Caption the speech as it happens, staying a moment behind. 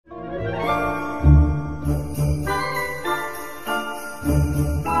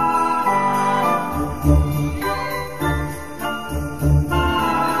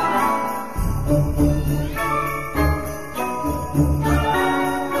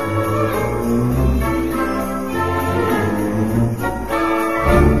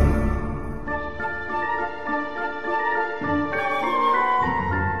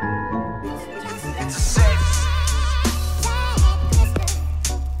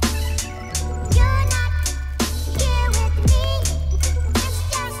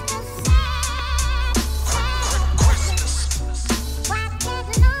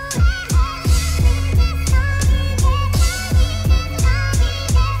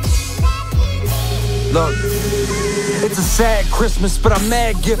Look, it's a sad Christmas, but I'm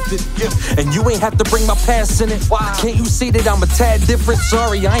mad gifted. And you ain't have to bring my past in it. Why? Can't you see that I'm a tad different?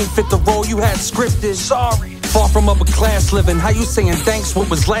 Sorry, I ain't fit the role you had scripted. Sorry. Far from upper class living. How you saying thanks what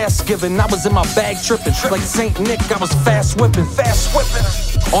was last given? I was in my bag tripping. Like Saint Nick, I was fast whipping.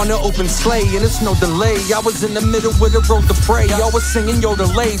 On the open sleigh, and it's no delay. I was in the middle with a road to pray. I was singing yo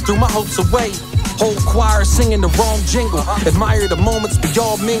delay, threw my hopes away. Whole choir singing the wrong jingle. Admire the moments, we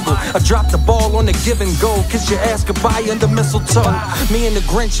all mingle. I dropped the ball on the give and go. Kiss your ass goodbye under mistletoe. Me and the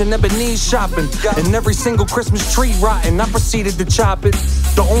Grinch and Ebenezer shopping. And every single Christmas tree rotten. I proceeded to chop it.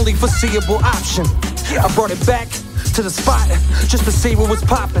 The only foreseeable option. I brought it back to the spot just to see what was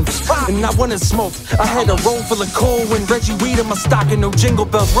poppin'. And I wanted smoke. I had a roll full of coal and Reggie weed in my stocking. No jingle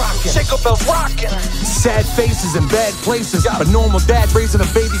bells rockin'. Jingle bells rockin'. Sad faces in bad places. A normal dad raising a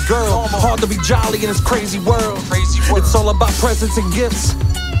baby girl. Hard to be jolly in this crazy world. It's all about presents and gifts.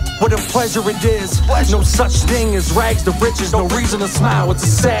 What a pleasure it is. No such thing as rags to riches. No reason to smile. It's a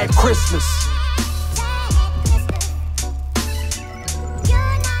sad Christmas.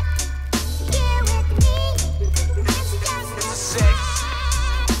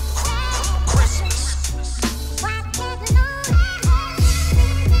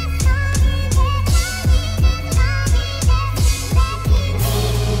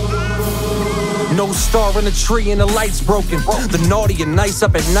 No star in the tree and the lights broken. The naughty and nice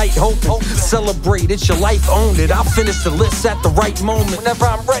up at night hoping. Celebrate, it's your life, own it. I'll finish the list at the right moment, whenever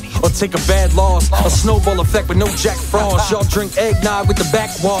I'm ready. Or take a bad loss, a snowball effect with no Jack Frost. Y'all drink eggnog with the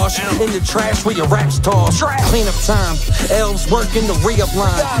backwash. In the trash where your raps toss. Cleanup time, elves working the re-up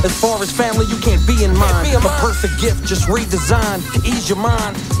line. As far as family, you can't be in mine. A perfect gift, just redesign. Ease your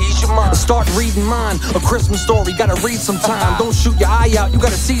mind, start reading mine. A Christmas story, gotta read sometime. Don't shoot your eye out, you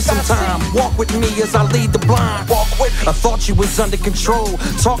gotta see sometime. Walk with me as I lead the blind. Walk with me. I thought you was under control.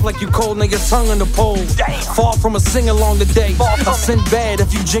 Talk like you cold, now your tongue on the pole. Far from a sing-along today. I send bad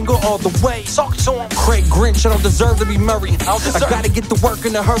if you jingle all the way. Talk to him. Craig Grinch, I don't deserve to be Murray. I gotta get to work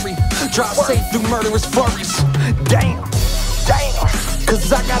in a hurry. Drive safe through murderous flurries. Damn.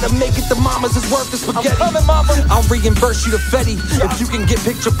 Cause I gotta make it, the mamas is worth the spaghetti. I'm coming, mama. I'll reimburse you the Fetty. If you can get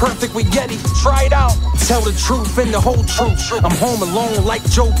picture perfect with Yeti. Try it out. Tell the truth and the whole truth. I'm home alone like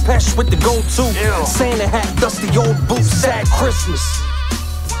Joe Pesci with the go-to. Santa hat, dusty old boots, sad Christmas.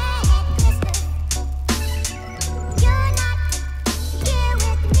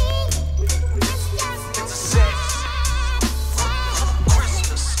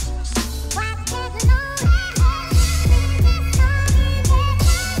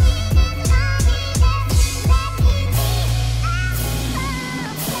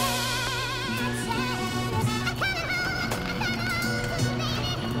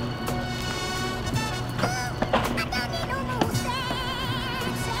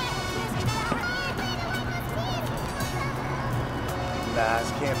 Nah,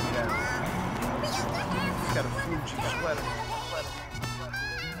 this can't be done. He's got a Fuji sweater.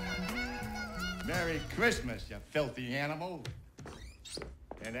 Merry Christmas, you filthy animal.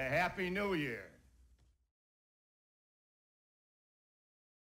 And a Happy New Year.